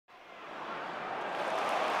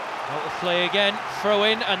Out of play again, throw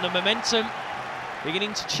in, and the momentum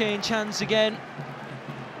beginning to change hands again.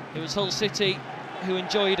 It was Hull City who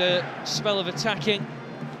enjoyed a spell of attacking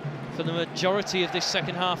for the majority of this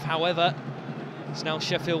second half. However, it's now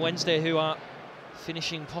Sheffield Wednesday who are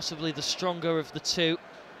finishing possibly the stronger of the two.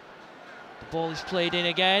 The ball is played in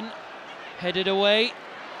again, headed away,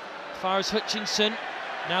 as far as Hutchinson,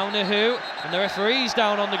 now Nahu, and the referee's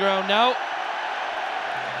down on the ground now.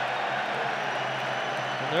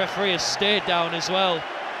 And the referee has stayed down as well.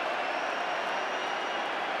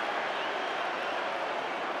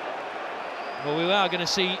 Well, we are going to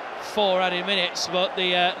see 4 added minutes, but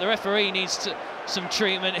the referee needs some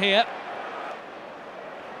treatment here.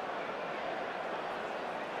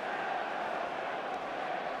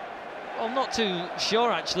 Well, I'm not too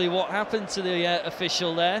sure actually what happened to the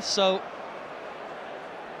official there, so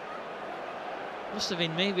must have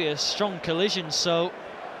been maybe a strong collision. So,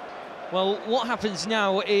 well, what happens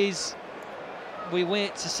now is we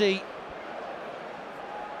wait to see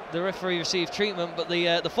the referee receive treatment, but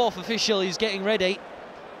the fourth official is getting ready,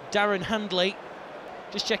 Darren Handley.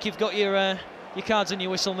 Just check you've got your cards and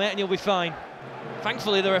your whistle, mate, and you'll be fine.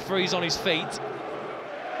 Thankfully, the referee's on his feet.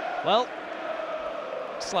 Well,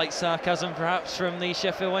 slight sarcasm perhaps from the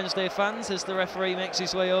Sheffield Wednesday fans as the referee makes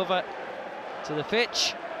his way over to the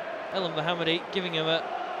pitch. Elan Mohammadi giving him a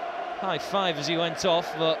high five as he went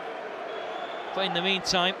off, but in the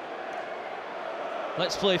meantime,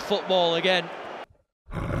 let's play football again.